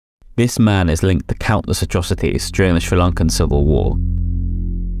This man is linked to countless atrocities during the Sri Lankan Civil War.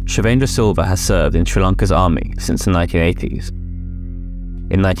 Shavendra Silva has served in Sri Lanka's army since the 1980s.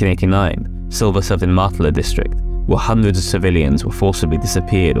 In 1989, Silva served in Martala district, where hundreds of civilians were forcibly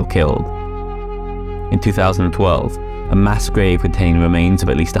disappeared or killed. In 2012, a mass grave containing remains of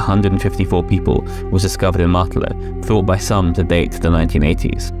at least 154 people was discovered in Martala, thought by some to date to the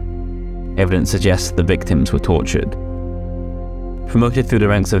 1980s. Evidence suggests the victims were tortured. Promoted through the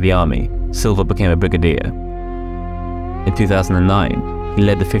ranks of the army, Silva became a brigadier. In 2009, he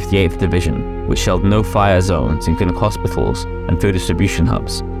led the 58th Division, which shelled no-fire zones including hospitals and food distribution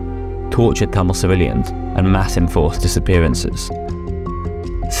hubs, tortured Tamil civilians, and mass-enforced disappearances.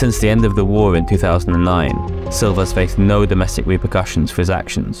 Since the end of the war in 2009, Silva has faced no domestic repercussions for his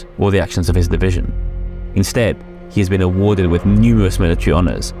actions or the actions of his division. Instead, he has been awarded with numerous military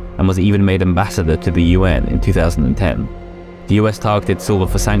honours and was even made ambassador to the UN in 2010. The US targeted Silva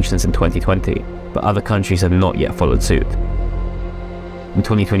for sanctions in 2020, but other countries have not yet followed suit. In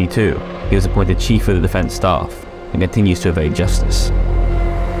 2022, he was appointed Chief of the Defence Staff and continues to evade justice.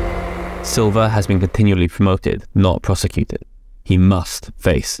 Silva has been continually promoted, not prosecuted. He must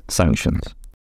face sanctions.